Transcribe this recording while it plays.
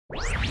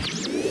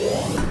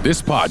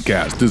This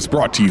podcast is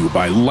brought to you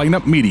by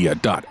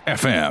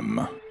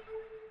lineupmedia.fm.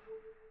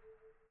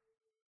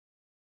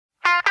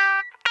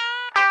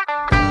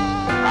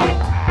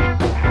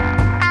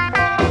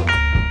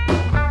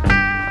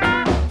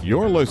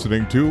 You're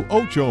listening to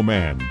Ocho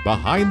Man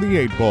Behind the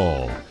Eight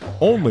Ball,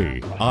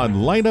 only on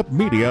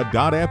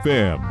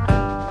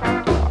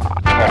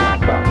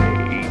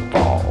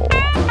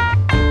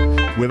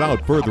lineupmedia.fm.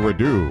 Without further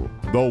ado,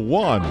 the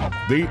one,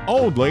 the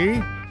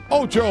only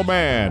Ocho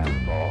Man.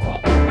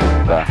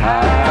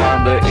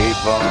 Behind the eight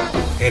ball.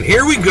 And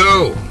here we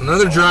go.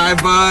 Another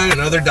drive-by,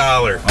 another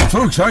dollar. I'm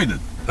so excited.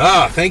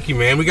 Thank you,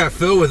 man. We got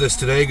Phil with us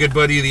today, good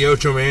buddy of the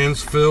Ocho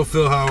Mans. Phil,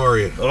 how are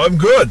you? I'm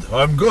good.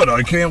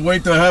 I can't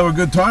wait to have a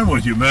good time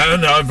with you,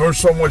 man. I've heard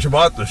so much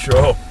about the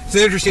show. It's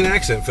an interesting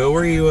accent, Phil.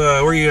 Where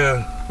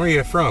are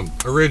you from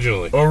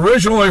originally?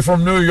 Originally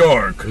from New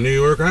York. New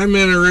York. I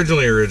meant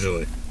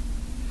originally.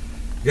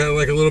 You got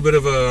like a little bit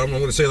of a, I'm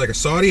going to say like a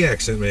Saudi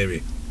accent,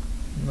 maybe.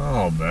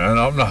 No, man,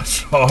 I'm not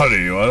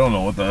Saudi. I don't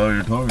know what the hell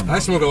you're talking about. I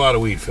smoke a lot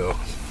of weed, Phil.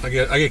 I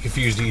get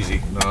confused easy.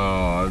 No,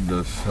 I'm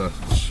just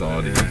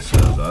Saudi. Says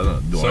I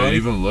don't. Do Saudi? I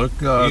even look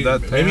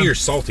that tan? Maybe you're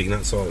salty,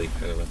 not salty.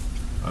 I don't know.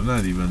 I'm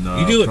not even.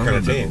 You do look from kind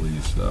of the tan. Middle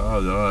East.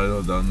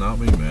 No, not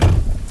me, man.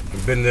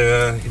 You've been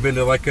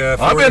to like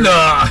I've been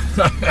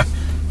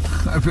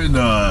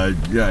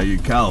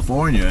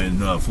California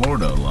and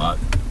Florida a lot.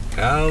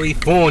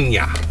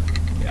 California.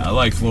 Yeah, I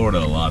like Florida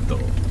a lot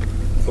though.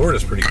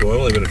 Florida's pretty cool. I've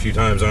only been a few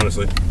times,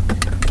 honestly.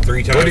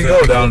 3 times. Where do you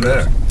go down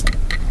there?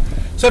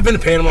 So I've been to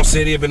Panama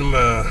City. I've been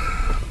to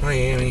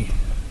Miami.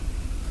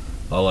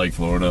 I like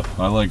Florida.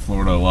 a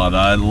lot.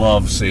 I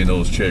love seeing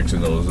those chicks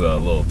in those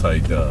little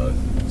tight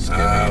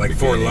skinny like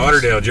Fort bikinis.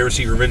 Lauderdale. Did you ever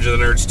see Revenge of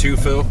the Nerds 2,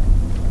 Phil?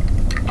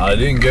 I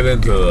didn't get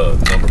into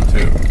number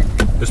 2.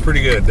 It's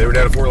pretty good. They were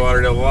down at Fort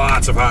Lauderdale.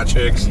 Lots of hot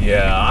chicks.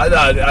 Yeah,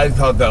 I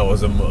thought that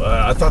was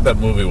I thought that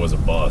movie was a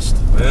bust.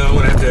 Well, I'm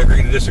gonna have to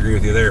agree to disagree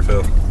with you there,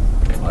 Phil.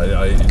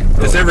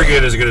 It's every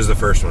good as the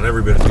first one.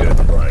 Every bit as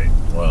good. Right.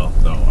 Well,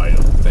 no, I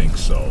don't think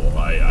so.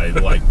 I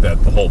like the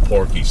whole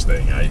Porky's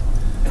thing.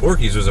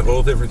 Porky's was a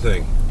whole different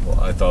thing. Well,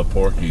 I thought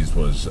Porky's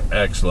was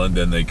excellent.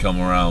 Then they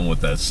come around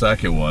with that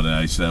second one, and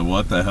I said,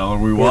 "What the hell are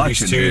we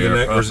watching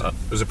here?" Was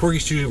it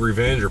Porky's 2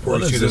 Revenge or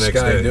Porky's 2 the next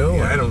next day? Doing?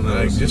 Yeah, I don't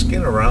know. Just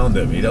get around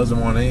him. He doesn't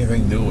want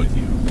anything to do with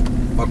you.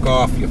 Fuck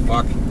off, you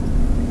fuck.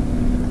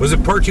 Was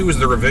it part 2 was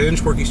the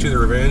Revenge? Porky's 2 the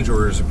Revenge,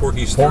 or is it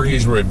Porky's 3?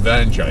 Porky's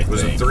Revenge, I think.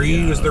 Was it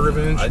 3 was the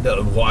Revenge? I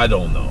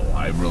don't know.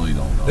 I really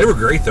don't know. They were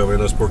great though, man.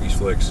 Those Porky's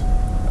flicks.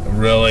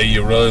 Really?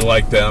 You really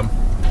like them?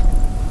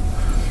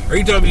 Are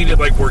you telling me you didn't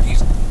like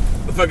Porky's?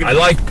 I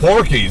like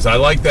Porky's. I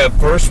like that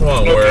first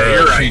one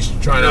where she's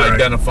trying to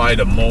identify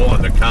the mole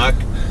on the cock.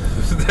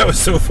 That was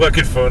so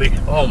fucking funny.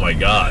 Oh my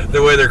god!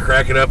 The way they're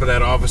cracking up in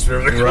that office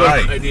room, they're coming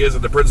up with ideas,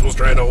 and the principal's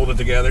trying to hold it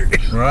together.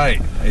 Right,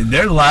 and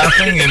they're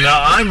laughing, and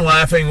I'm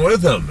laughing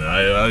with them.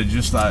 I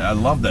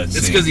love that scene.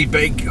 It's because he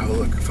begged. Oh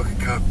look, a fucking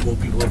cop pulled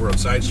people over on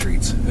side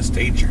streets. That's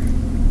danger.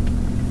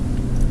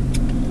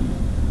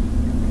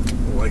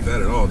 Don't like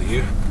that at all, do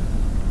you?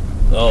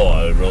 No,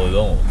 I really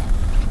don't.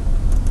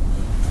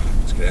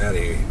 Let's get out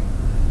of here.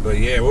 But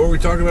yeah, what were we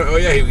talking about? Oh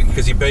yeah,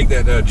 because he begged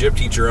that gym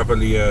teacher up in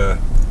the.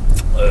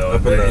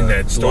 Up in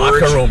that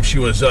storage locker room, she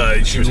loved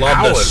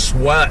howling. the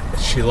sweat.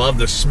 She loved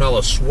the smell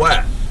of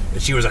sweat.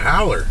 And she was a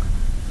howler.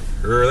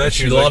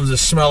 She loves the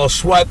smell of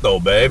sweat, though,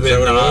 babe.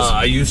 And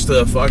I used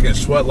to fucking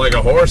sweat like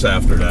a horse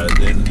after that,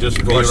 and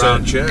just go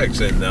around chicks,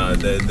 and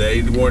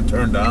they weren't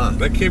turned on.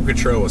 That Kim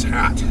Cattrall was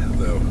hot,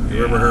 though.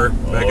 You remember her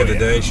back in the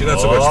day? She's not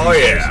so much. Oh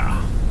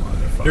yeah.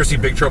 You ever see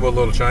Big Trouble in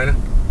Little China?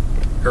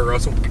 Kurt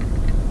Russell.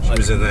 She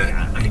was in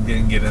that. I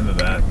didn't get into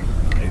that.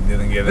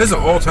 This is an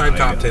all-time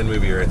top 10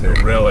 movie right there.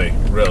 Really.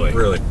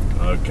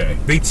 Okay.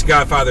 Beats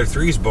Godfather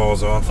 3's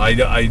balls off. I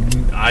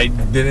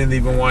didn't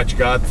even watch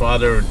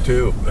Godfather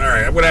 2. All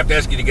right, I'm gonna have to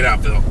ask you to get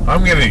out, Phil.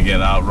 I'm gonna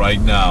get out right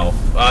now.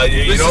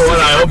 You know what?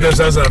 I hope this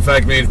doesn't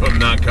affect me from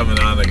not coming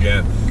on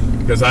again,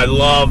 because I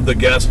love the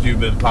guests you've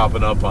been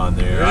popping up on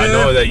there. Yeah. I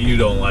know that you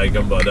don't like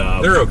them, but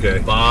they're okay.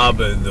 Bob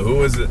and who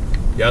was it?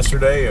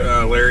 Yesterday?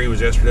 Larry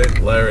was yesterday.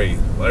 Larry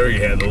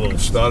had a little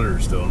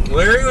stutters to him.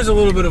 Larry was a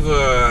little bit of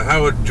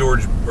a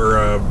George.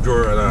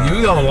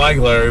 You don't like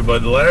Larry,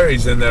 but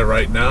Larry's in there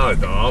right now at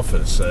the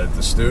office, at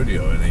the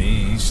studio, and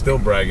he's still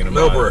bragging about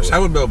Mel Brooks.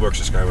 How would Mel Brooks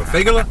describe him?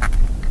 Fagula?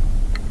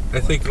 I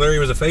think Larry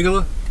was a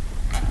Fagula.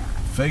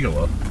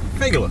 Fagula?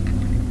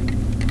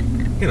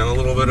 You know, a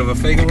little bit of a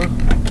Fagula.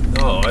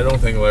 No, I don't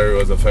think Larry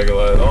was a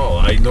Fagula at all.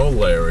 I know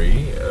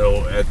Larry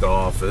at the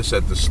office,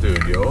 at the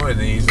studio, and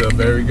he's a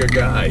very good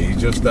guy. He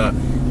just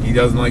he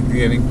doesn't like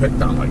getting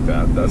picked on like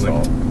that. That's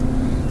all.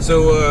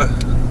 So,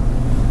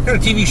 what kind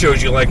of TV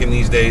shows you liking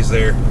these days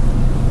there,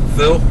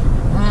 Phil?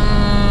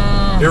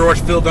 You ever watch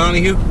Phil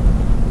Donahue?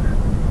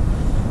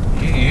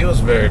 He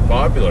was very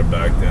popular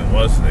back then,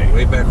 wasn't he?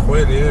 Way back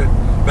when, yeah.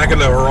 Back in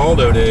the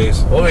Geraldo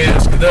days. Let me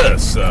ask you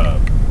this,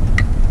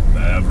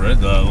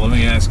 Everett. Let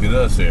me ask you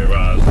this here.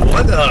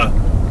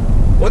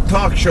 What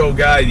talk show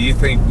guy do you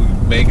think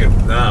would make it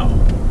now?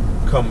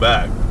 Come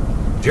back.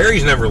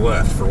 Jerry's never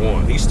left, for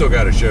one. He's still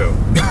got a show.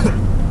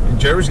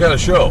 Jerry's got a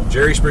show.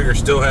 Jerry Springer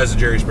still has a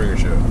Jerry Springer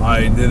show.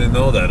 I didn't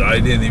know that. I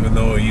didn't even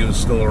know he was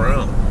still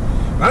around.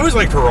 I always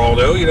liked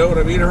Geraldo, you know what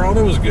I mean?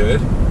 Geraldo was good.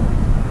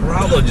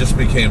 Geraldo just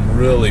became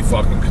really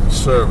fucking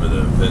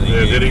conservative, and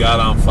he got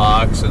on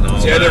Fox and all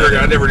See, that.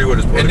 I never knew what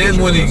his political And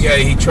then when was.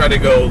 he tried to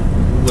go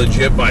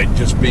legit by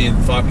just being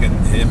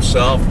fucking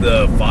himself,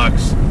 the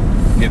Fox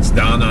gets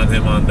down on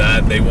him on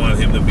that. They want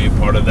him to be a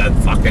part of that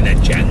fucking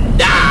agenda.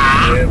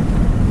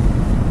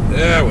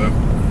 Yeah, well.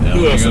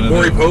 Who else?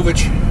 Maury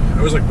Povich. I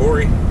always like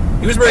Maury.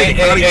 He was very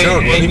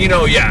tone, and you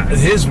know, yeah,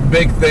 his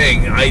big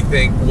thing, I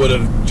think,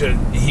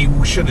 he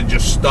should have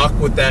just stuck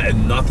with that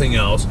and nothing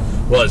else.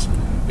 Was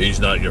he's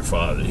not your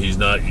father? He's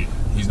not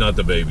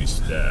the baby's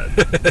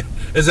dad.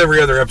 As every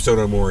other episode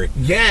on Maury.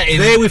 Yeah.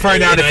 Today we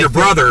find out if your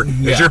brother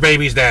is your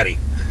baby's daddy.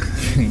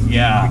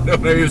 Yeah.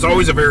 It was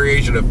always a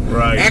variation of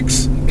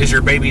X is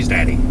your baby's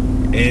daddy.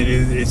 And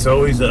it's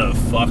always a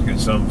fucking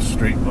some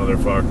street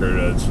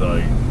motherfucker that's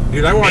like,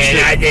 dude, I watched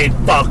it. I did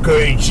fuck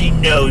her and she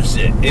knows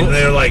it. And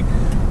they're like,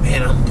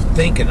 man, I'm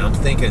thinking,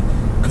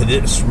 could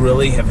this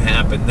really have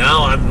happened?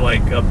 Now I'm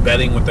like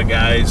betting with the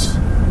guys.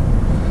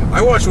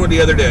 I watched one the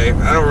other day.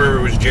 I don't remember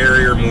if it was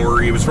Jerry or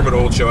Maury. It was from an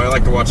old show. I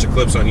like to watch the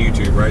clips on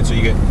YouTube, right? So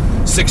you get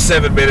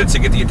 6-7 minutes to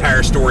get the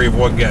entire story of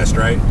one guest,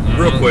 right? Mm-hmm.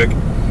 Real quick.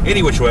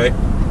 Any which way.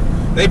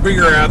 They bring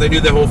her out. They do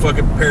the whole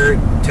fucking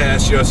parent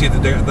test. You know, see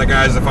the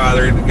guy's the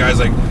father, and the guy's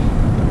like,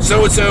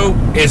 so-and-so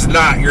is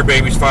not your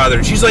baby's father.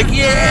 And she's like,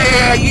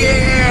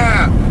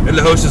 yeah. And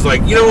the host is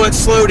like, you know what?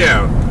 Slow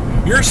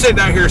down. You're sitting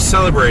out here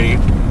celebrating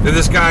that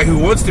this guy who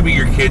wants to be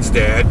your kid's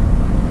dad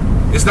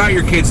is not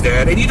your kid's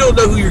dad, and you don't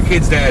know who your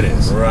kid's dad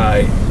is.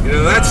 Right. You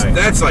know,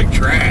 that's like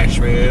trash,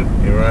 man.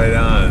 You're right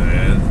on,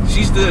 man.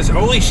 She's this.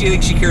 Only she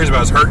thinks she cares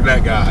about is hurting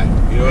that guy.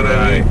 You know what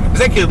I mean? 'Cause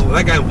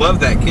that guy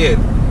loved that kid.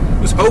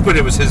 Was hoping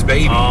it was his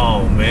baby.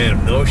 Oh,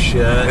 man, no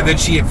shit. And then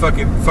she had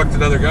fucking fucked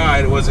another guy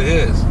and it wasn't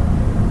his.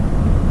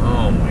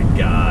 Oh, my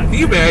God. Can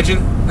you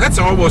imagine? That's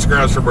almost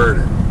grounds for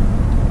murder.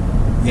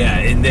 Yeah,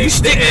 and they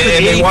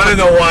they want to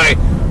know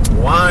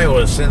why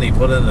was Cindy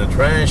put in the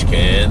trash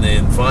can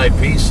in 5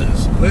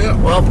 pieces?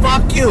 Well,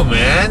 fuck you,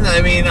 man.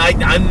 I mean,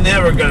 I'm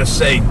never going to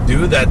say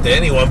do that to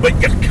anyone,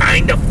 but you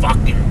kind of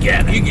fucking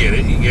get it. You get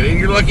it.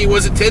 You're lucky it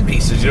wasn't 10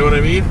 pieces, you know what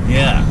I mean?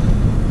 Yeah.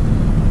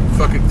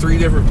 Fucking 3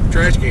 different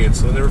trash cans,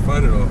 so they'll never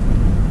find it all.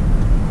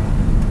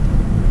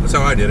 That's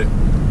how I did it.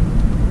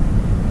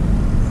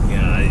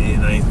 Yeah,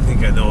 and I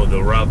think I know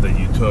the route that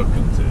you took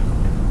into.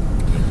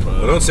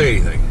 Well, don't say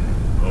anything.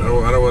 I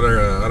don't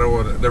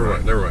want to.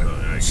 Never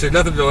mind. Say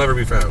nothing will ever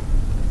be found.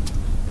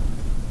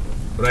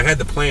 But I had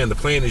the plan. The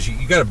plan is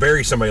you got to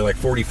bury somebody like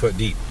 40 foot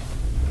deep.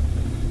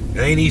 It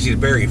ain't easy to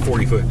bury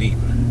 40 foot deep.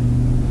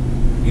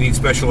 You need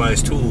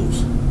specialized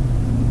tools.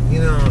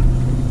 You know,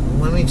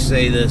 let me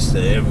say this to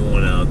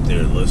everyone out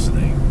there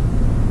listening.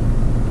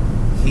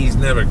 He's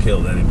never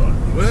killed anybody.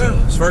 Well,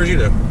 as far as you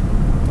know.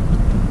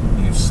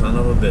 You son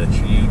of a bitch.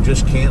 You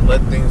just can't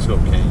let things go,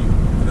 can you?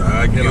 No,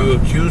 I cannot. You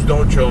accused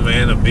Ocho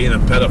Man of being a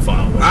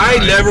pedophile. I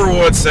never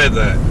once said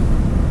that.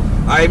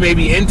 I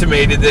maybe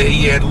intimated that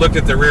he had looked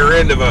at the rear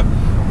end of a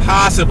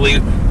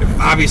possibly,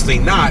 obviously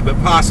not, but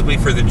possibly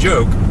for the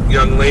joke,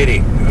 young lady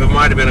who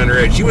might have been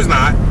underage. She was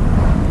not,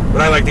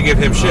 but I like to give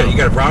him shit. You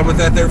got a problem with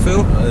that there,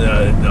 Phil? No,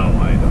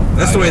 I don't.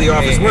 That's the way The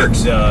Office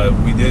works.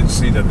 We did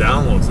see the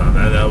downloads on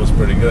that. That was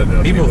pretty good.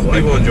 People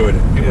enjoyed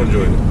it. People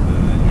enjoyed it.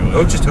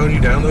 Oach just told you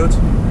downloads?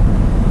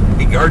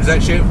 He guards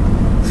that shit?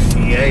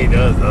 Yeah, he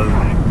doesn't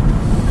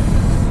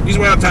he? He's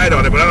well tight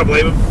on it, but I don't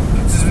blame him.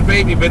 This is his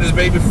baby. Been his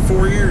baby for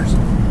 4 years.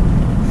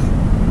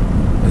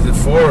 Is it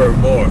 4 or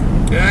more?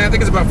 Yeah, I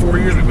think it's about 4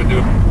 years we've been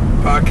doing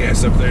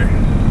podcasts up there.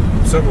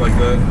 Something like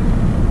that.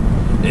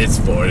 It's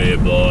 40,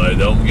 boy.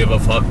 Don't give a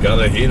fuck. Got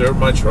a heater in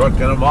my truck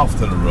and I'm off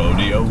to the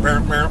rodeo.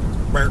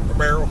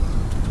 Barrel.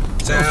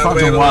 There's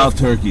fucking wild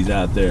turkeys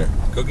out there.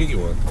 Go get you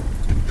one.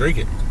 Drink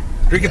it.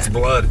 Drink its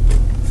blood,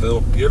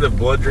 Phil. You ever have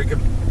blood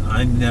drinking?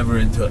 I'm never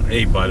into.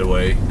 Hey, by the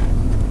way,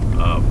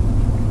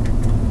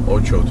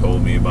 Ocho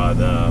told me about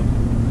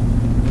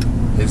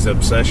his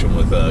obsession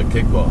with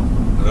kickball.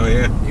 Oh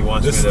yeah, he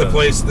wants. This is the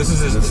place. This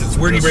is. It's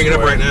weird you bring it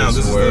up right now.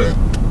 This is where.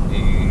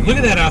 Look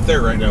at that out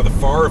there right now. The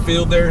far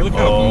field there. Look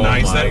how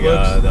nice that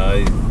looks.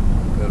 I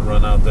could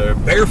run out there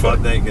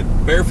barefoot, naked,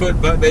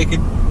 butt naked,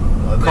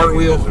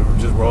 cartwheel,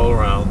 just roll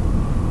around.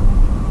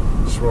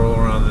 Just roll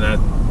around in that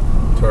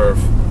turf.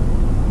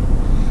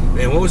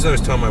 Man, what was I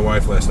was telling my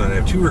wife last night? I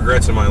have 2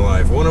 regrets in my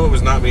life. One of them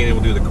was not being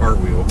able to do the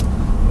cartwheel.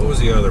 What was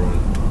the other one?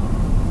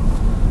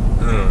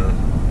 I don't know.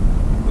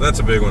 Well, that's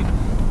a big one.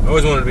 I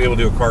always wanted to be able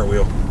to do a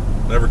cartwheel.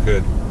 Never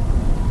could.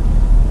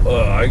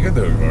 I could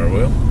do a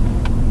cartwheel.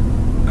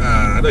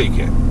 No, you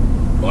can't.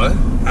 What?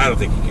 I don't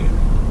think you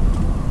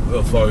can.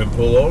 We'll fucking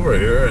pull over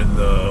here and...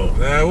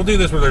 we'll do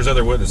this where there's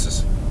other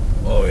witnesses.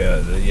 Oh,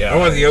 yeah. I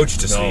want the Oach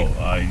to see.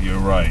 No, you're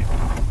right.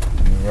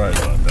 You're right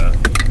about that.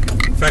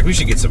 In fact, we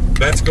should get some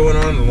bets going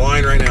on. The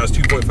line right now is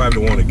 2.5 to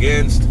 1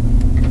 against.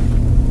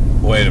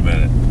 Wait a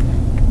minute.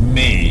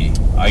 Me,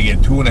 I get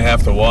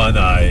 2.5 to 1.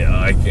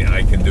 I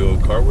can do a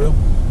cartwheel.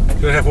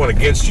 Gonna have one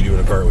against you doing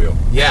a cartwheel.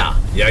 Yeah.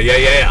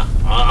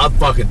 I'll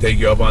fucking take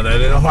you up on that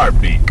in a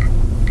heartbeat,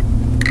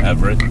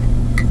 Everett.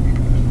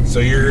 So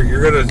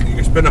you're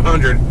spend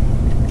 100.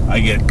 I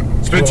get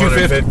Spend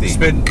 250. You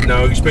spend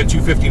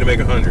 250 to make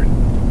 100.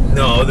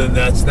 No, then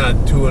that's not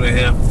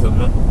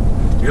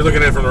 2.5. You're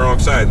looking at it from the wrong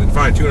side. Then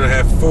fine,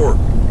 2.5, 4.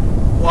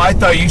 Well, I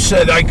thought you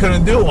said I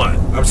couldn't do one.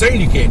 I'm saying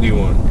you can't do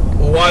one.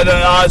 Well, why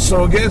the odds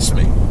so against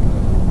me?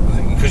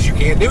 Because you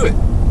can't do it.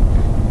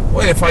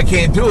 Well, if I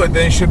can't do it,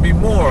 then it should be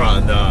more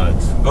on the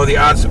odds. Oh, the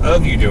odds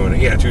of you doing it.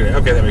 Yeah,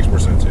 okay, that makes more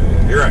sense.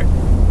 Yeah, you're right.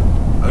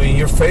 I mean,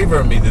 you're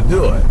favoring me to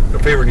do it. I'm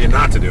favoring you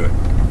not to do it.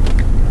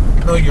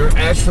 No, you're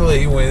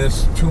actually, when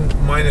it's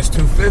minus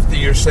 250,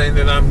 you're saying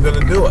that I'm going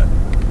to do it.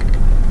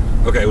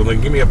 Okay, well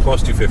then give me a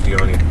plus 250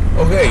 on you.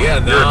 Okay, yeah.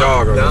 Now, You're a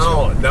dog on this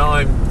one. Now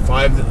I'm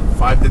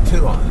 5 to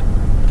 2 on it.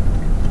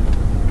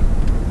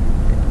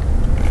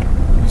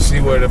 You see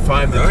where the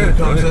 5 to 2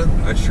 comes in?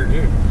 I sure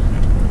do.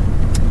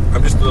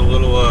 I'm just a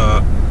little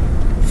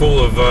full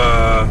of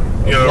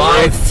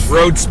life.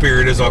 road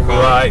spirit, as I'll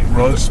call it. Right,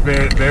 road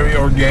spirit, very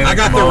organic. I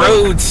got the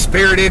road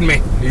spirit in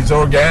me. He's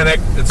organic.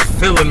 It's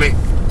filling me.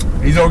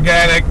 He's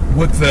organic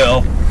with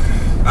Phil.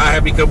 I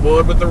have become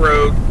one with the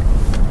road.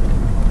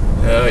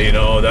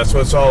 Yeah, that's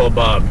what it's all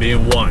about,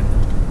 being one.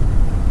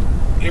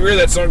 You hear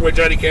that song by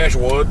Johnny Cash,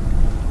 Wood?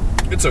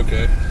 It's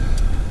okay.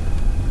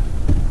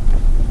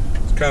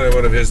 It's kind of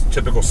one of his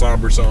typical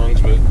somber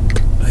songs, but...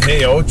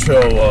 Hey,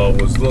 Ocho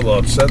was a little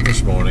upset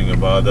this morning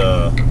about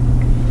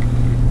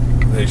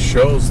his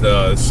shows.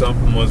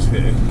 Something was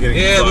getting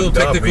a little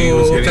fucked up. He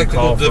was getting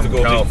technical called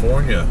difficulty. from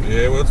California.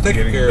 Yeah, well, it's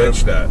taken care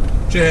of. That.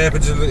 Shit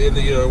happens in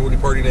the when you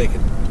party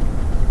naked,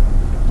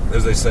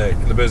 as they say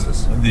in the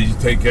business. And did you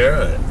take care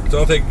of it? It's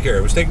all taken care of.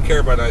 It was taken care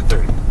of by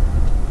 9:30.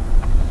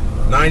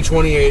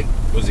 9:28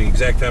 was the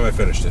exact time I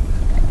finished it.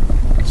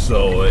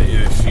 So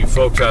if you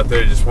folks out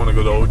there just want to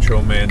go to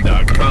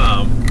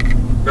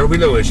ochoman.com, there will be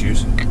no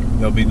issues.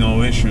 There'll be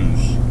no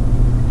issues.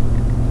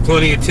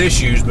 Plenty of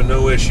tissues, but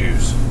no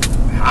issues.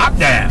 Hot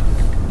damn,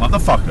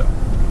 motherfucker.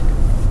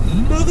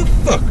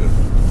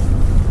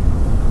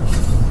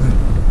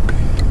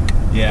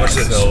 Yeah, Watch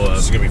this. so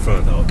This is gonna be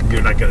fun. No,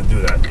 you're not gonna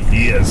do that.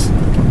 He is.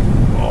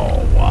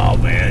 Oh wow,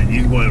 man,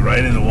 you went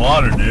right in the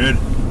water, dude.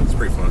 It's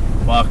pretty fun.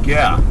 Fuck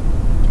yeah.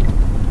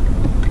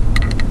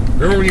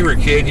 Remember when you were a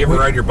kid? You ever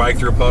ride your bike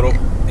through a puddle?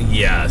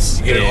 Yes.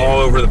 You get it all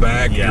over the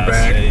back. Yes, your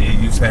back. it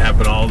used to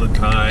happen all the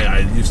time. I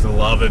used to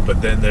love it,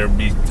 but then there'd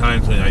be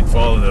times when I'd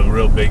fall in a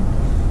real big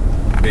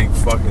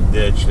fucking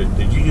ditch.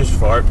 Did you just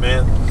fart,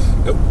 man?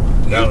 Nope.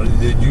 No,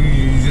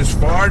 you just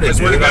farted? I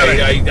swear to God,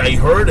 I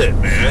heard it,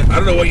 man. I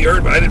don't know what you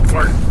heard, but I didn't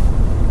fart.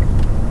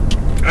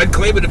 I'd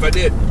claim it if I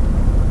did.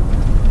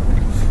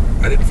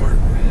 I didn't fart.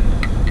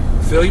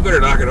 Phil, you better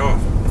knock it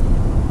off.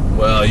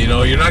 Well,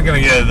 you're not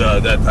going to get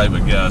that type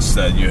of guest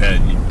that you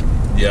had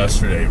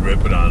yesterday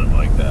ripping on him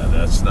like that.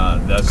 That's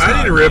not. I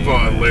didn't rip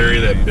on Larry,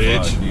 that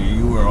bitch.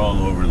 You were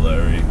all over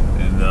Larry,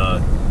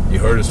 and you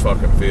hurt his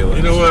fucking feelings.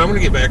 You know what? I'm going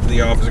to get back to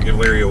the office and give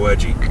Larry a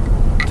wedgie.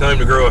 Tell him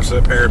to grow up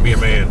a pair and be a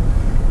man.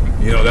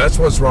 That's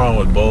what's wrong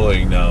with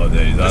bullying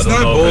nowadays. It's I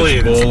don't know bullying.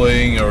 If it's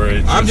bullying or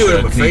it's I'm just doing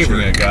him a teaching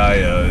favor. a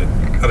guy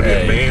how to be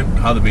a man.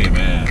 How to be a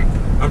man.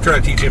 I'm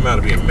trying to teach him how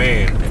to be a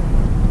man.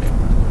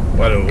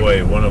 By the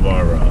way, one of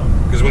our...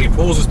 Because when he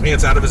pulls his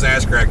pants out of his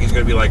ass crack, he's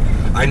going to be like,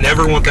 I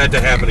never want that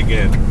to happen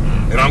again.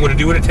 And I'm going to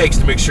do what it takes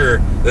to make sure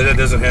that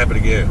doesn't happen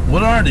again.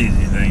 What are these,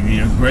 you think?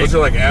 Great... Those are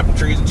like apple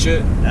trees and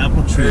shit.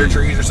 Apple trees. Pear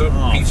trees or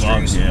something. Oh, Peach fuck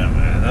trees. Yeah,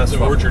 man. That's an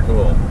fucking orchard.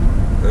 Cool.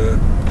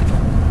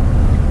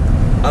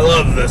 I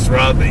love this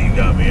route that you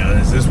got me on.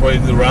 Is this way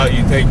the route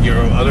you take your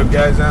other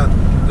guys on?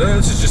 No,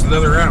 this is just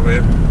another route,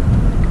 man.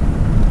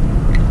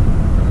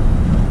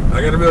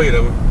 I got a million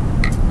of them.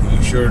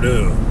 You sure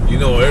do. You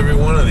know every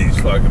one of these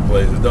fucking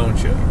places,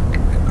 don't you?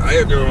 I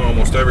have known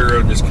almost every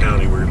road in this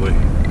county, weirdly.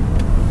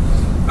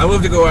 I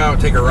love to go out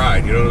and take a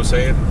ride, you know what I'm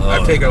saying?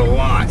 I've taken a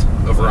lot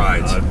of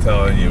rides. I'm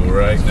telling you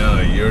right now,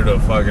 you're the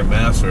fucking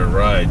master of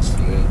rides.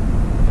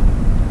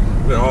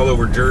 Been all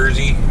over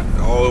Jersey,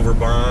 all over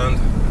Bond.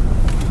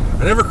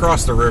 I never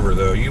crossed the river,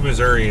 though. You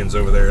Missourians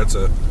over there, that's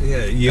a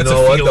you that's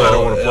know a what field though? I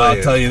don't want to play I'll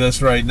in. tell you this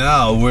right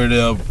now: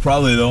 we're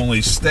probably the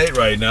only state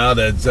right now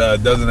that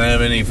doesn't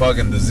have any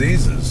fucking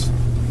diseases.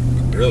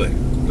 Really?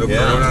 No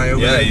corona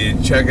over yeah. there? You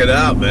check it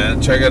out,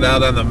 man. Check it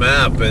out on the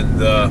map,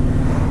 and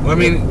Well, I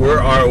mean,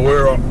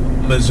 we're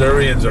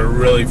Missourians are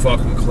really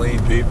fucking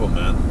clean people,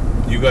 man.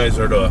 You guys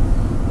are the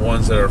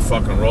ones that are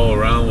fucking roll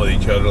around with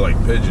each other like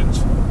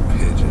pigeons.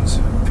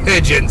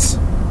 Pigeons.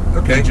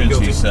 Okay, Pigeons,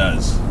 guilty. he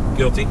says.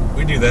 Guilty.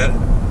 We do that.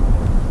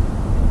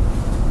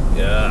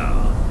 Yeah.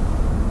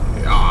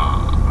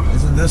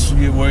 Isn't this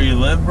where you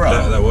live,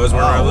 bro? That was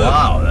where I live.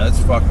 Wow, that's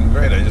fucking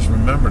great. I just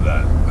remembered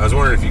that. I was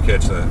wondering if you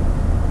catch that.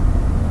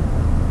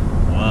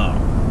 Wow.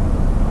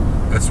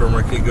 That's where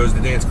my kid goes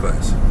to dance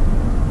class.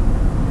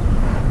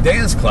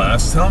 Dance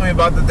class? Tell me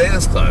about the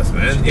dance class,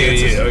 man.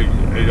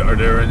 Are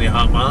there any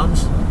hot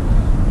moms?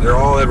 They're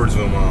all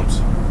Edwardsville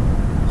moms.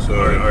 So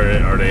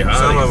Are they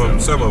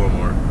hot? Some of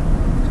them are.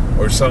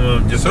 Or some of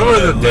them just Some want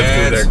of to the live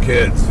dads. through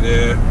their kids.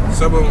 Yeah,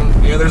 some of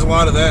them. Yeah, there's a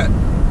lot of that.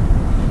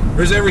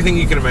 There's everything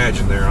you can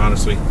imagine there,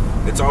 honestly.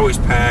 It's always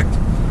packed.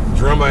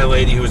 It's run by a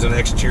lady who was an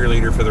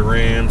ex-cheerleader for the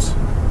Rams.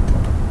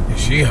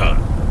 Is she hot?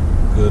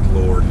 Good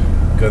Lord.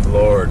 Good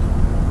Lord.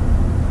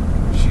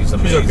 She's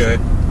amazing. She's okay.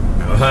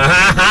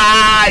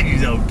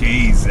 She's okay,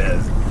 he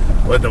says.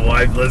 What, the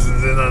wife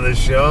listens in on the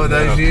show,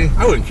 does she?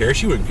 I wouldn't care.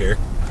 She wouldn't care.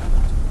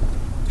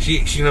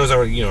 She knows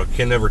I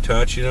can never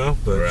touch,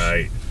 but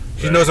Right.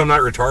 she knows I'm not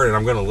retarded.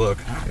 I'm gonna look.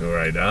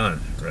 Right on.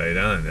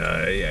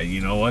 Yeah,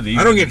 you know what?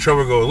 I don't get in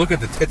trouble going, look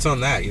at the tits on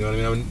that. You know what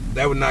I mean?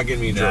 That would not get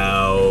me in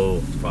trouble.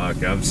 No,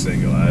 fuck, I'm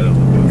single. I don't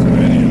go through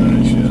any of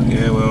that shit.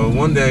 Yeah, well,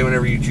 one day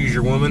whenever you choose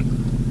your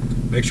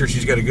woman, make sure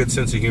she's got a good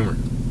sense of humor.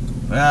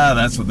 Well,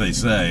 that's what they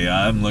say.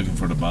 I'm looking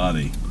for the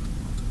body.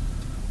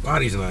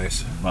 Body's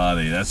nice.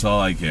 Body, that's all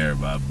I care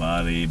about.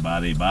 Body.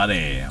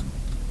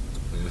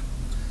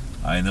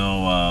 I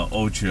know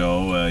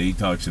Ocho, he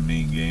talks a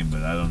mean game,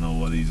 but I don't know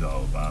what he's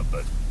all about.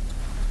 But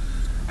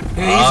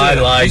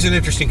Yeah, he's an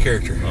interesting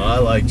character. I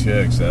like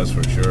chicks, that's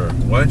for sure.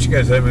 Why don't you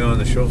guys have me on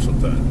the show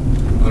sometime?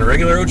 On a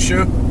regular Oach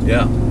show?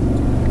 Yeah.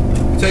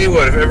 Tell you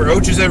what, if ever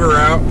Oach is ever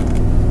out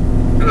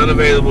and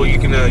unavailable, you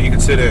can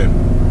sit in.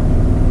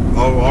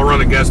 I'll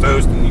run a guest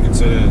host and you can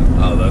sit in.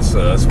 Oh,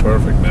 that's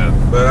perfect,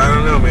 man. But I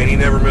don't know, man. He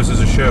never misses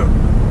a show.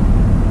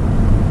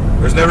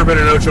 There's never been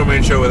an Ocho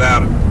Man show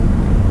without him.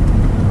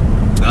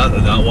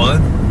 Not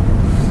one?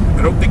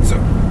 I don't think so.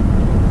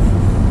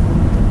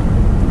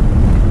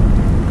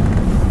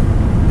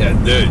 Yeah,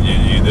 dude,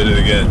 you did it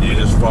again. You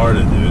just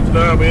farted, dude.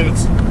 No, man,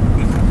 it's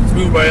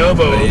moved my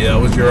elbow. Yeah,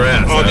 it was your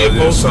ass. On the There's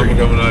upholstery. something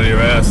coming out of your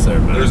ass there,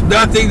 man. There's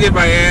nothing in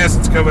my ass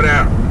that's coming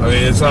out. I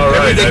mean, it's all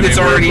right. Everything that's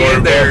already we're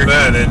in both there.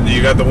 men, and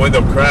you got the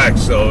window cracked,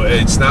 so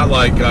it's not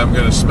like I'm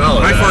going to smell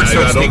it. My farts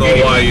don't I don't stink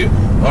know why anyway.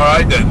 you... All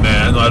right, then,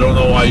 man. I don't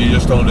know why you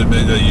just don't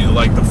admit that you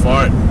like to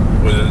fart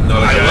with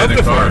another I guy love in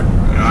the to car.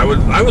 fart.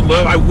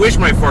 I wish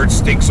my farts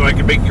stink so I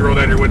could make you roll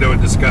down your window in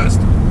disgust.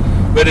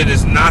 But it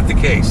is not the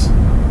case.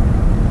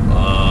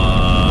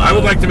 I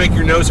would like to make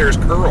your nose hairs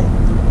curl.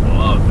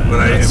 Oh, man.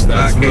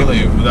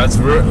 But that's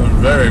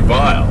very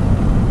vile.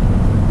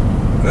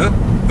 Huh?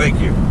 Thank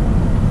you.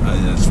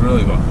 That's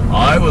really vile.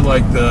 I would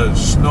like to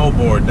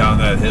snowboard down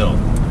that hill.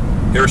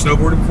 You ever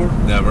snowboarded before?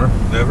 Never.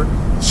 Never?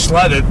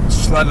 Sledded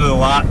a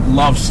lot.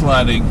 Love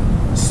sledding.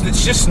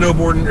 It's just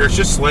snowboarding, or it's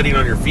just sledding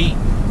on your feet.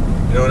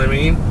 You know what I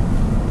mean?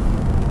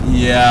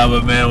 Yeah,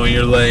 but man, when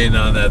you're laying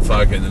on that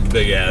fucking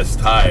big ass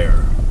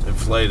tire,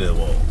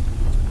 inflatable,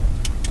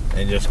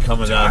 and just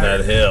coming down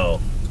that hill.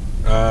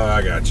 Oh,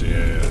 I got you.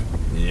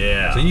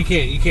 Yeah. So you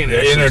can't The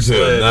actually inner tube,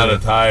 sled, not a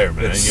tire,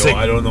 man. it's sick.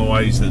 I don't know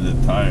why you said the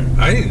tire.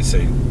 I didn't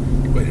say.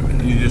 Wait a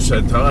minute. You just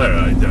said tire.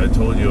 I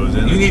told you it was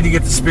in. You need to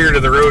get the spirit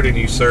of the road in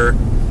you, sir.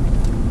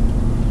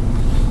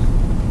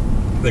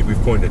 I think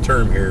we've coined a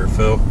term here,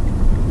 Phil.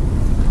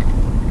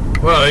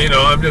 Well,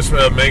 I'm just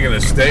making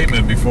a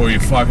statement before you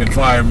fucking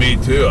fire me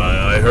too.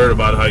 I heard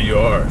about how you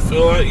are.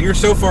 Phil, you're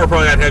so far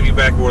probably I'd have you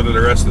back more than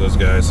the rest of those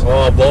guys.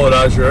 Well, I'll blow it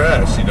out your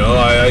ass.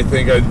 I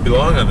think I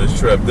belong on this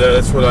trip.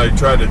 That's what I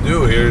try to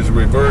do here is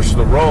reverse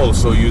the role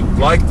so you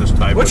like this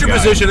type What's of your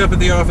guy. position up at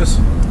the office?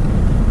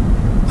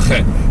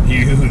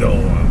 You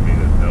don't want me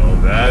to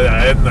know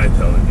that. I'm not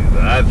telling you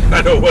that.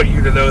 I don't want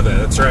you to know that.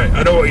 That's right.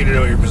 I don't want you to know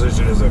what your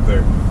position is up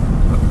there.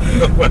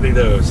 Nobody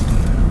knows.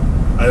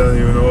 I don't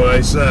even know what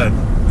I said.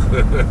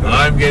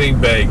 I'm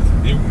getting baked.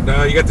 You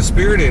got the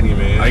spirit in you,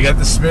 man. I got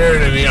the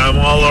spirit in me. I'm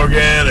all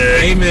organic.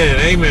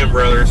 Amen,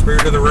 brother.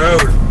 Spirit of the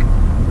road.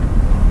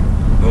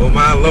 Oh,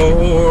 my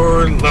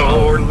Lord,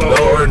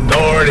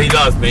 Lord, he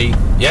loves me.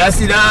 Yes,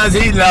 he does.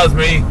 He loves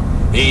me.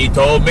 He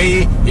told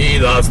me he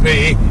loves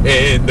me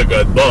in the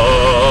good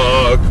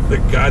book. The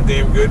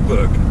goddamn good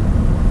book.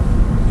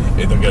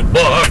 In the good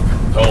book,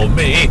 told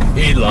me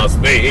he loves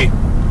me.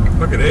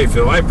 Fucking hey,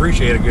 Phil, I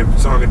appreciate a good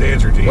song and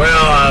dance routine.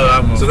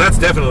 Well, so that's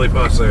definitely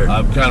plus there.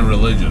 I'm kind of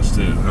religious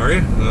too. Are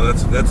you? No,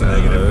 that's a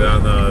negative.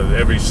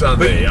 Every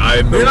Sunday,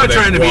 but you're not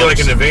trying to be like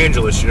an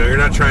evangelist, You're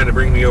not trying to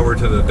bring me over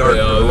to the dark,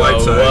 the light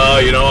side.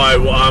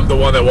 Well, I'm the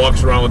one that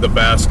walks around with the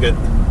basket.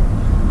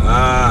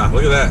 Ah,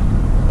 look at that.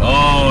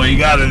 Oh, he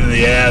got it in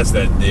the ass,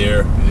 that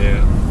deer.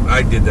 Yeah,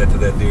 I did that to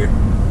that deer.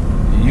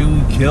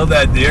 You killed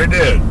that deer,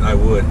 dude? I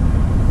would.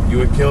 You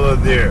would kill a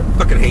deer?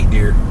 Fucking hate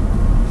deer.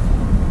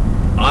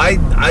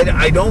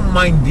 I don't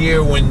mind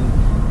deer when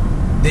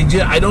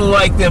I don't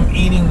like them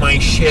eating my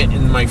shit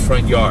in my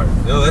front yard.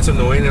 No, that's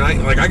annoying. And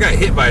I got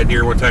hit by a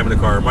deer one time in the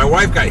car. My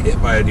wife got hit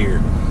by a deer.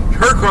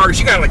 Her car,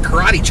 she got like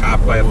karate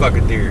chopped by a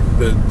fucking deer.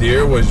 The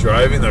deer was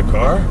driving the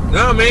car?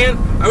 No, man.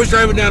 I was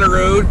driving down the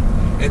road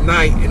at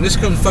night, and this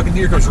fucking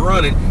deer comes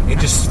running and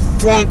just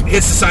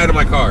hits the side of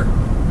my car.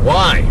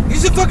 Why?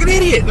 He's a fucking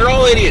idiot. They're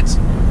all idiots.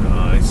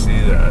 Oh, I see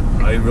that.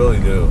 I really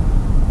do.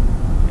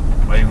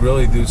 I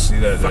really do see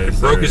that. Fucking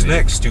broke his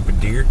neck, stupid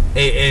deer.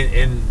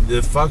 And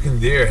the fucking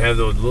deer have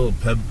those little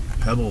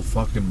pebble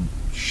fucking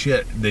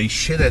shit. They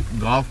shit at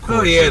golf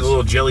courses. Oh yeah, the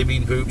little jelly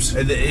bean poops.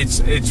 And it's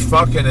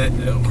fucking it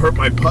hurt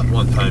my putt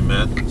one time,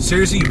 man.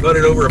 Seriously, you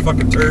putted over a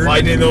fucking turd? Well,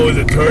 I didn't know it was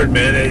a turd,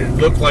 man. It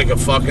looked like a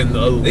fucking.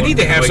 They need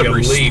to have like some a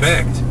leaf.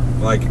 respect.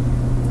 Like,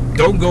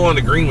 don't go on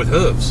the green with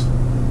hooves.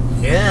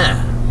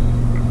 Yeah.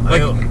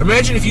 Like,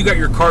 imagine if you got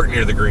your cart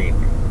near the green.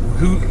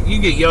 You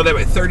get yelled at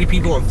by 30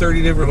 people on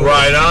 30 different hooves.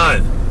 Right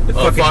on. The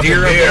fucking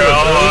deer.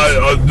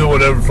 I'll do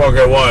whatever the fuck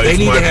I want. They It's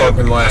need my to have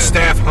fucking a land.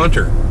 staff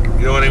hunter.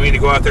 You know what I mean? To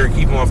go out there and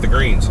keep them off the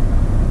greens.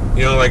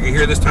 You know, like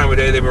here this time of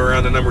day, they've been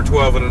around the number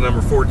 12 and the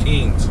number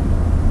 14s.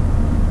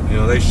 You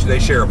know, they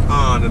share a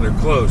pond and they're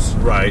close.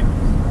 Right.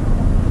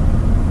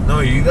 No,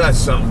 you got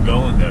something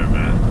going there,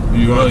 man.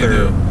 You Go out really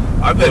there, do.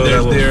 I bet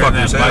there's little deer in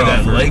fucker's by head that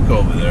off her. lake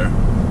over there.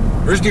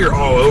 There's deer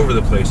all over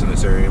the place in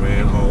this area,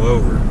 man. All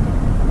over.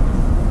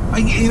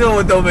 You know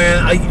what though,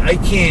 man? I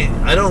can't.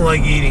 I don't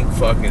like eating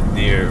fucking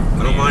deer.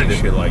 I don't mind it.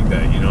 shit like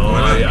that. You know,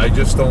 Why not? I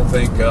just don't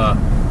think.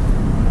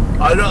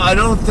 I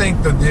don't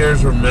think the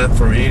deers were meant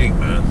for eating,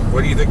 man.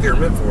 What do you think they're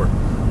meant for?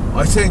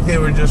 I think they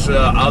were just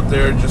out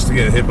there just to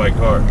get hit by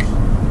cars.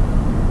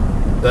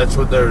 That's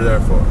what they're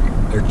there for.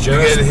 They're To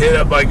just. get hit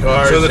up by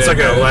cars. So that's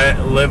and like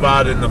live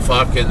out in the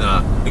fucking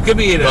It could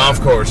be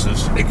golf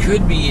courses. It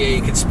could be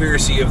a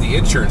conspiracy of the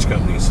insurance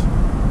companies.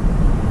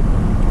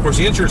 Of course,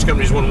 the insurance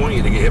companies wouldn't want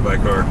you to get hit by a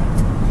car,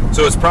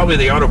 so it's probably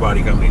the auto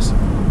body companies.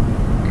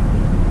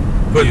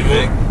 But You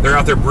think? they're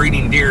out there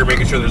breeding deer,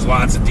 making sure there's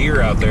lots of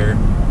deer out there,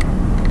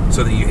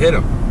 so that you hit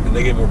them and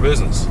they get more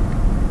business.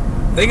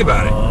 Think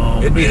about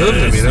it. It'd be hooked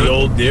to It's me, the though.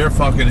 old deer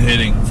fucking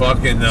hitting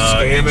fucking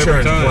Scam every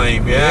insurance time.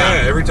 claim.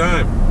 Yeah. every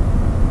time.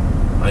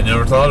 I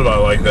never thought about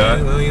it like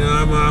that. Well, you know,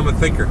 I'm a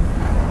thinker.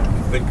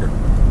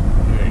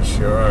 You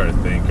sure are a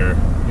thinker.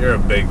 You're a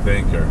big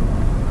thinker.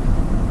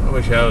 I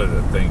wish I was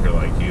a thinker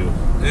like you.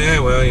 Yeah,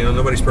 well, you know,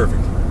 nobody's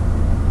perfect.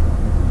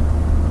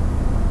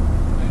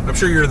 I'm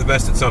sure you're the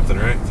best at something,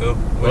 right, Phil?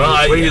 What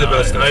are you the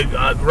best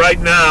at? Right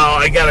now,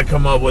 I got to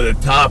come up with a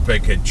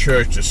topic at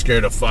church to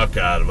scare the fuck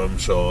out of them,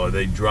 so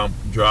they drop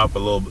a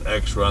little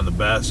extra on the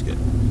basket.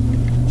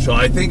 So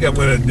I think I'm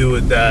going to do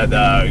it that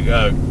You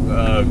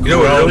know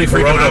what really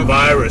freaked me out?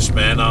 coronavirus,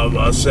 man.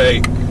 I'll say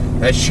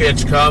that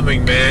shit's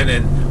coming, man,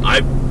 and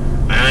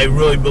I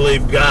really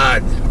believe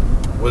God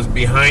was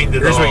behind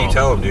it Here's all. what you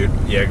tell them,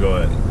 dude. Yeah, go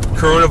ahead.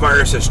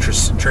 Coronavirus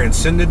has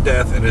transcended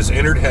death and has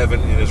entered heaven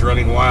and is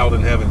running wild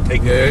in heaven,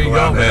 taking There you people go,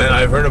 out in man. heaven.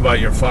 I've heard about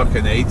your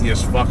fucking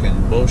atheist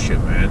fucking bullshit,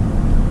 man.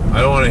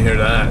 I don't want to hear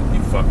that,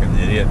 you fucking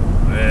idiot.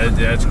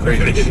 That's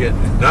crazy shit.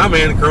 Nah,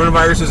 man,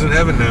 coronavirus is in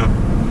heaven now.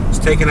 It's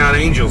taking out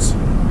angels.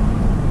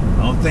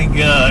 I don't think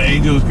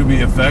angels could be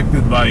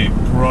affected by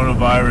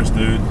coronavirus,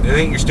 dude. It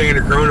ain't your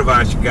standard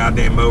coronavirus, you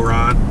goddamn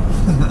moron.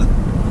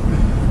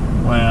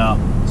 Well,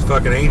 It's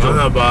fucking angel. I'm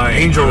not buying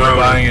Angel I'm not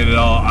Rona. buying it at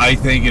all. I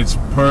think it's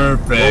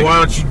perfect. Well, why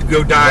don't you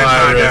go die and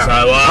find virus.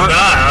 out? I'm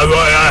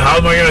not. How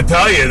am I going to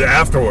tell you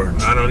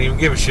afterwards? I don't even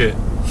give a shit.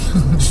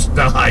 Just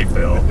die,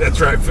 Phil. That's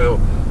right, Phil.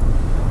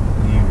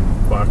 You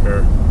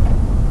fucker.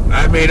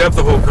 I made up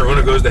the whole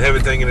Corona goes to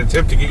heaven thing in an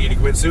attempt to get you to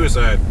commit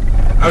suicide.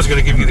 I was going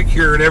to give you the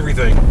cure and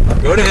everything.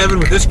 Go to heaven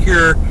with this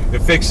cure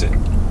and fix it.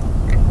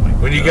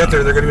 When you get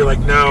there, they're going to be like,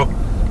 no,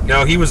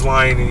 he was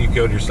lying and you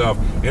killed yourself.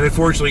 And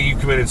unfortunately, you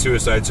committed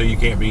suicide, so you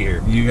can't be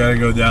here. You got to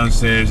go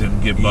downstairs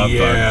and get butt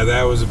Yeah, fucked.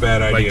 that was a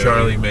bad idea. Like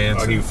Charlie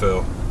Manson. On you,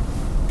 Phil.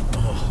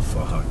 Oh,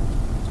 fuck.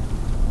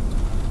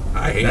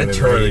 I hate That him.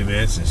 Charlie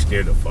Manson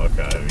scared the fuck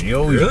out of me. He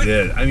always Really?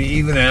 did. I mean,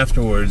 even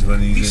afterwards when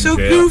he's He's in so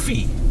jail.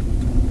 goofy.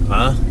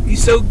 Huh?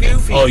 He's so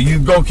goofy. Oh, you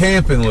go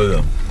camping with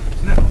him?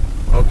 No.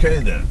 Okay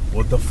then.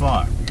 What the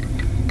fuck?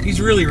 He's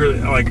really,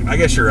 like, I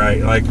guess you're right.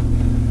 Like,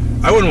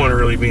 I wouldn't want to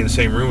really be in the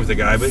same room with the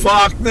guy, but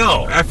Fuck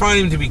no. I find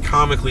him to be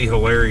comically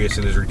hilarious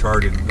in his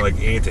retarded, like,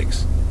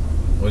 antics.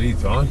 What are you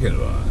talking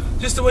about?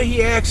 Just the way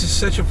he acts is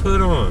such a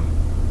put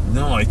on.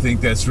 No, I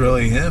think that's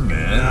really him,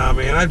 man. Nah,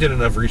 man, I did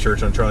enough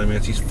research on Charlie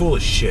Manson. He's full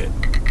of shit.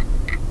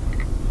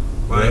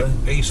 Like,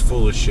 Really? he's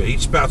full of shit. He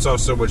spouts off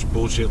so much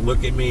bullshit.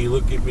 Look at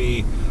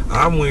me.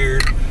 I'm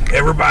weird.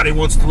 Everybody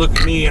wants to look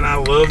at me, and I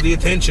love the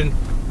attention.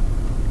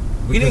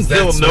 He didn't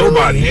kill that's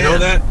nobody. really You know him.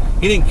 that?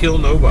 He didn't kill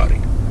nobody.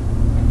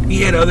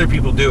 He had other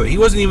people do it. He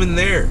wasn't even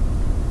there.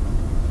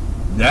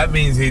 That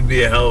means he'd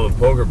be a hell of a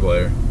poker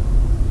player.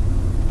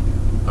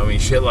 I mean,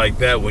 shit like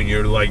that, when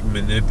you're like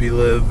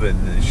manipulative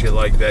and shit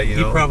like that, you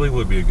know. He probably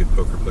would be a good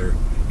poker player.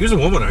 He was a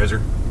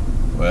womanizer.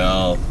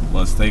 Well,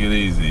 let's take it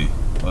easy.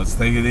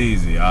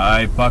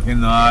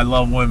 I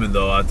love women,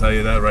 though. I'll tell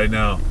you that right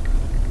now.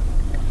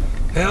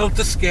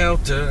 Helter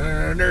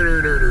Skelter.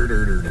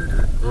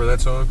 Remember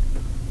that song?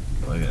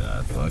 Look at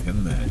that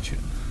fucking mansion.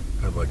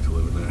 I'd like to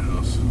live in that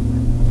house.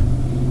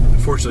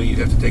 Unfortunately, you'd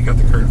have to take out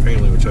the current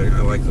family, which I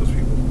like those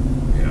people.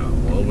 Yeah,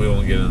 well, we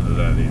won't get into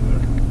that either.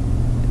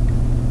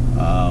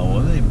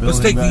 What are they building Let's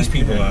take back these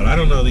people here? out. I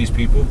don't know these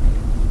people.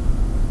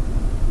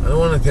 I don't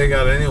want to take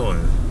out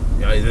anyone.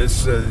 Yeah,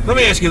 this. Let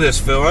me ask you this,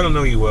 Phil. I don't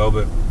know you well,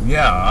 but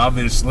Yeah,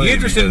 obviously. You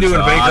interested in because,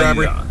 doing a bank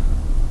robbery? yeah.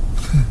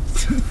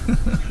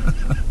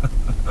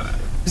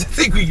 I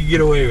think we could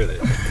get away with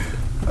it.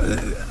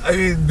 I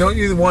mean, don't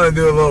you want to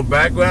do a little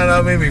background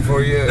on me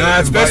before you? Nah,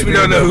 it's best we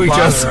don't know who each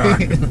other are.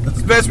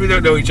 It's best we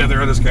don't know each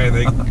other on this kind of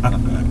thing.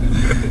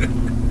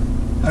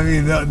 I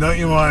mean, don't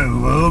you want a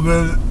little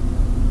bit?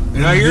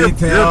 No, you're a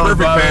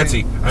perfect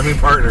patsy. I mean,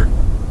 partner.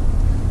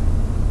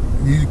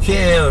 You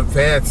can't have a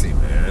patsy,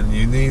 man.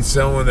 You need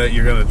someone that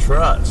you're going to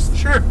trust.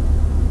 Sure.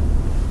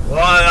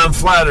 Well, I'm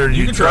flattered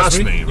you can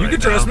trust me. You can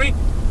trust me.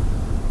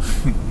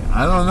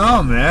 I don't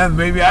know, man.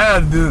 Maybe I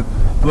had to do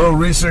a little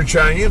research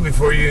on you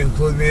before you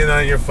include me in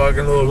on your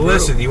fucking little group.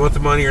 Listen, you want the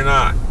money or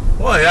not?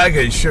 Well, yeah, I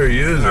could sure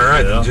use it. All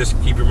right, then just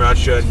keep your mouth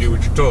shut and do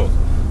what you're told.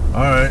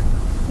 All right.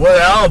 What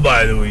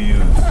alibi do we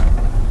use?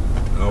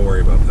 Don't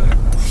worry about that.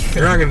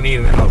 You're not going to need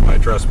an alibi,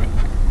 trust me.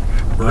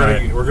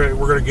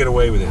 We're gonna get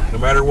away with it. No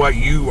matter what,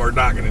 you are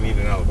not going to need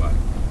an alibi.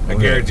 I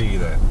guarantee you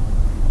that.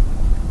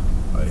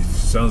 It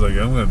sounds like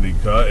I'm going to be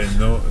caught, and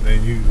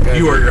you're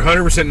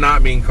 100%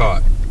 not being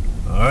caught.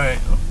 All right,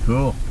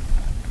 cool.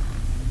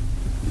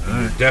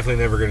 You're definitely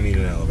never going to need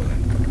an alibi.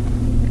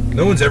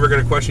 No one's ever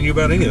going to question you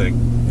about anything.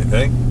 You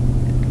think?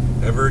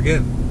 Ever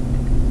again.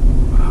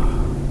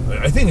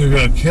 I think you're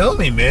going to kill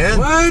me, man.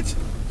 What?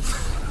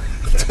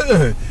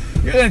 Dude,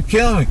 you're going to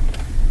kill me.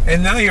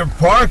 And now you're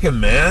parking,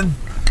 man.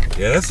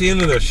 Yeah, that's the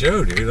end of the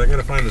show, dude. I got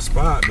to find a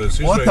spot. But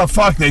what the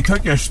fuck? They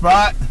took your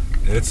spot?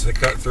 It's a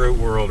cutthroat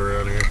world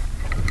around here.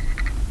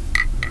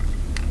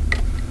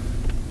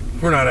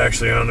 We're not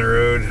actually on the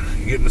road.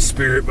 You getting the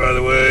spirit, by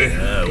the way.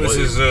 Yeah, this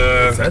is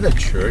that a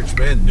church,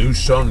 man? New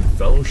Song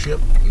Fellowship?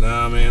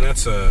 Nah, man,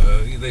 that's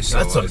they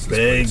sell that's a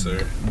big.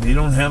 They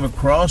don't have a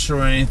cross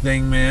or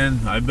anything, man.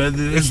 I bet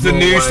it's the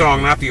new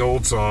song, not the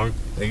old song.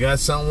 They got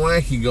something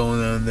wacky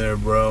going on there,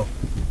 bro.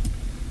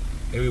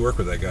 Maybe work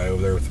with that guy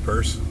over there with the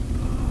purse.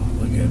 Oh,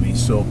 look at me,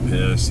 so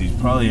pissed. He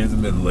probably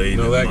hasn't been laid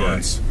in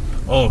months. Guy.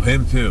 Oh,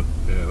 him too.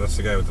 Yeah, that's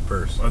the guy with the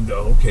purse.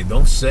 Okay,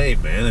 don't say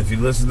it, man. If you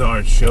listen to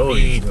our show,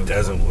 he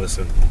doesn't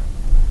listen.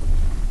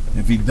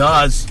 If he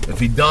does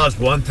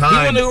one time,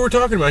 he don't know who we're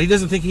talking about. He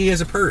doesn't think he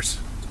has a purse.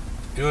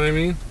 You know what I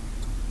mean?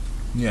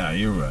 Yeah,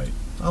 you're right.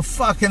 I'll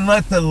fucking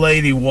let the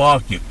lady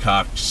walk, you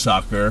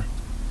cocksucker.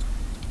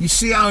 You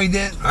see how he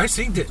did? I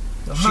seen it.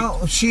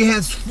 She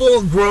has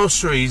full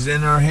groceries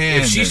in her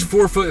hand. If she's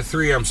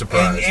 4'3", I'm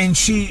surprised.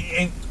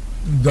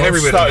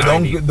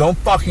 Don't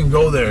fucking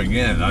go there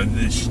again.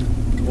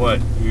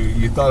 What?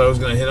 You thought I was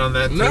gonna hit on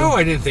that too? No,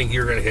 I didn't think you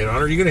were gonna hit on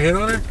her. Are you gonna hit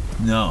on her?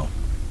 No.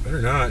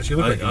 Better not. She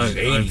looked like she's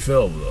 80. I'm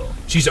Phil, though.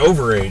 She's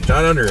overage,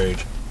 not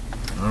underage.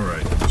 All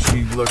right.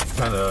 She looked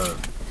kind of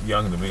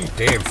young to me.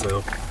 Damn,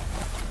 Phil.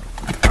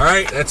 All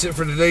right, that's it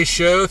for today's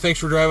show. Thanks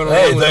for driving along.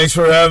 Hey, thanks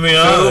for having me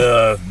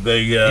on.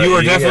 You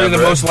are definitely the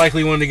most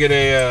likely one to get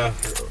a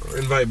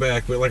invite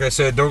back. But like I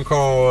said, don't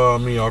call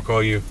me. I'll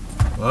call you.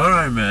 All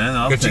right, man.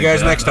 I'll get you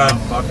guys next time.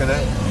 Fucking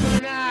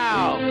it.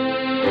 Now,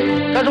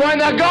 because when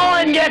the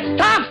going gets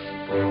tough,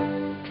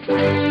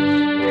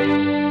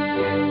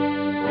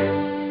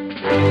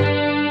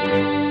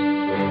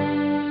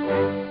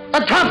 the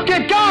tough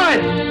get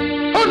going.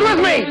 Who's with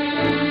me?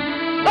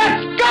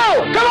 Let's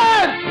go! Come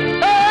on!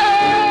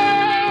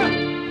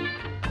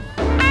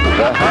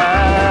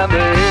 Behind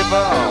the eight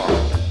ball,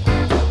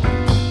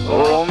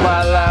 all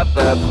my life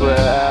that's where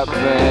I've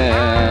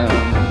been.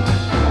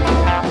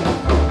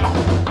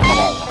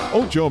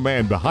 Ocho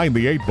Man Behind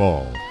the Eight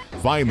Ball.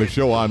 Find the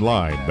show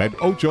online at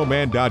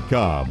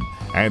ochoman.com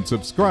and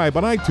subscribe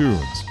on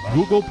iTunes,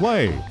 Google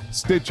Play,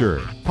 Stitcher,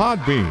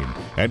 Podbean,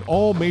 and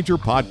all major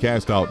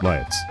podcast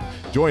outlets.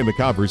 Join the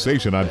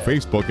conversation on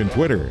Facebook and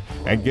Twitter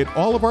and get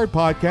all of our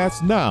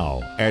podcasts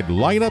now at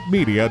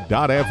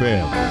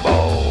lineupmedia.fm.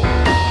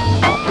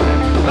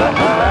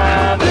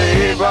 Behind the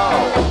eight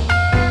ball,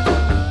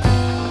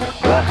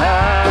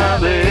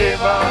 behind the eight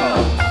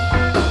ball,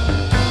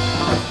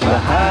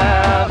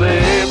 behind the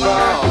eight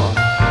ball,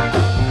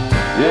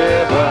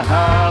 yeah,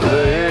 behind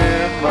the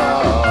eight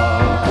ball.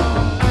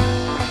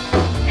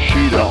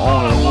 She the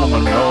only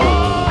woman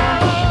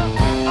knows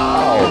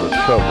all the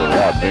trouble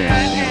I've been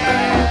in.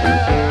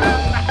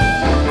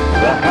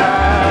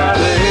 Behind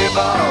the eight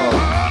ball,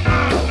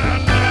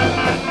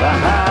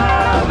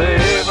 behind the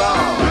eight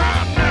ball.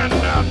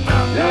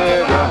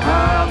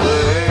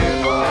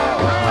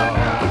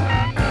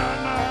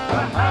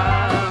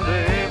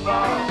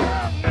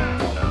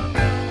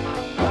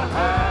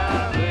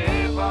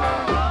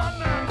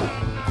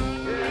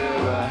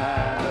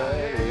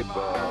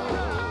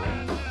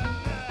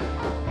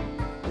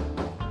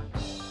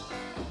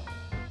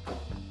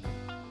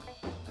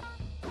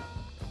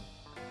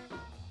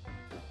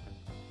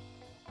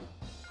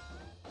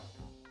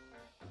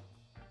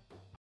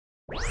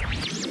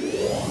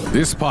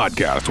 This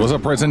podcast was a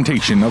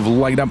presentation of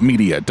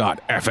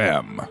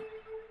lineupmedia.fm.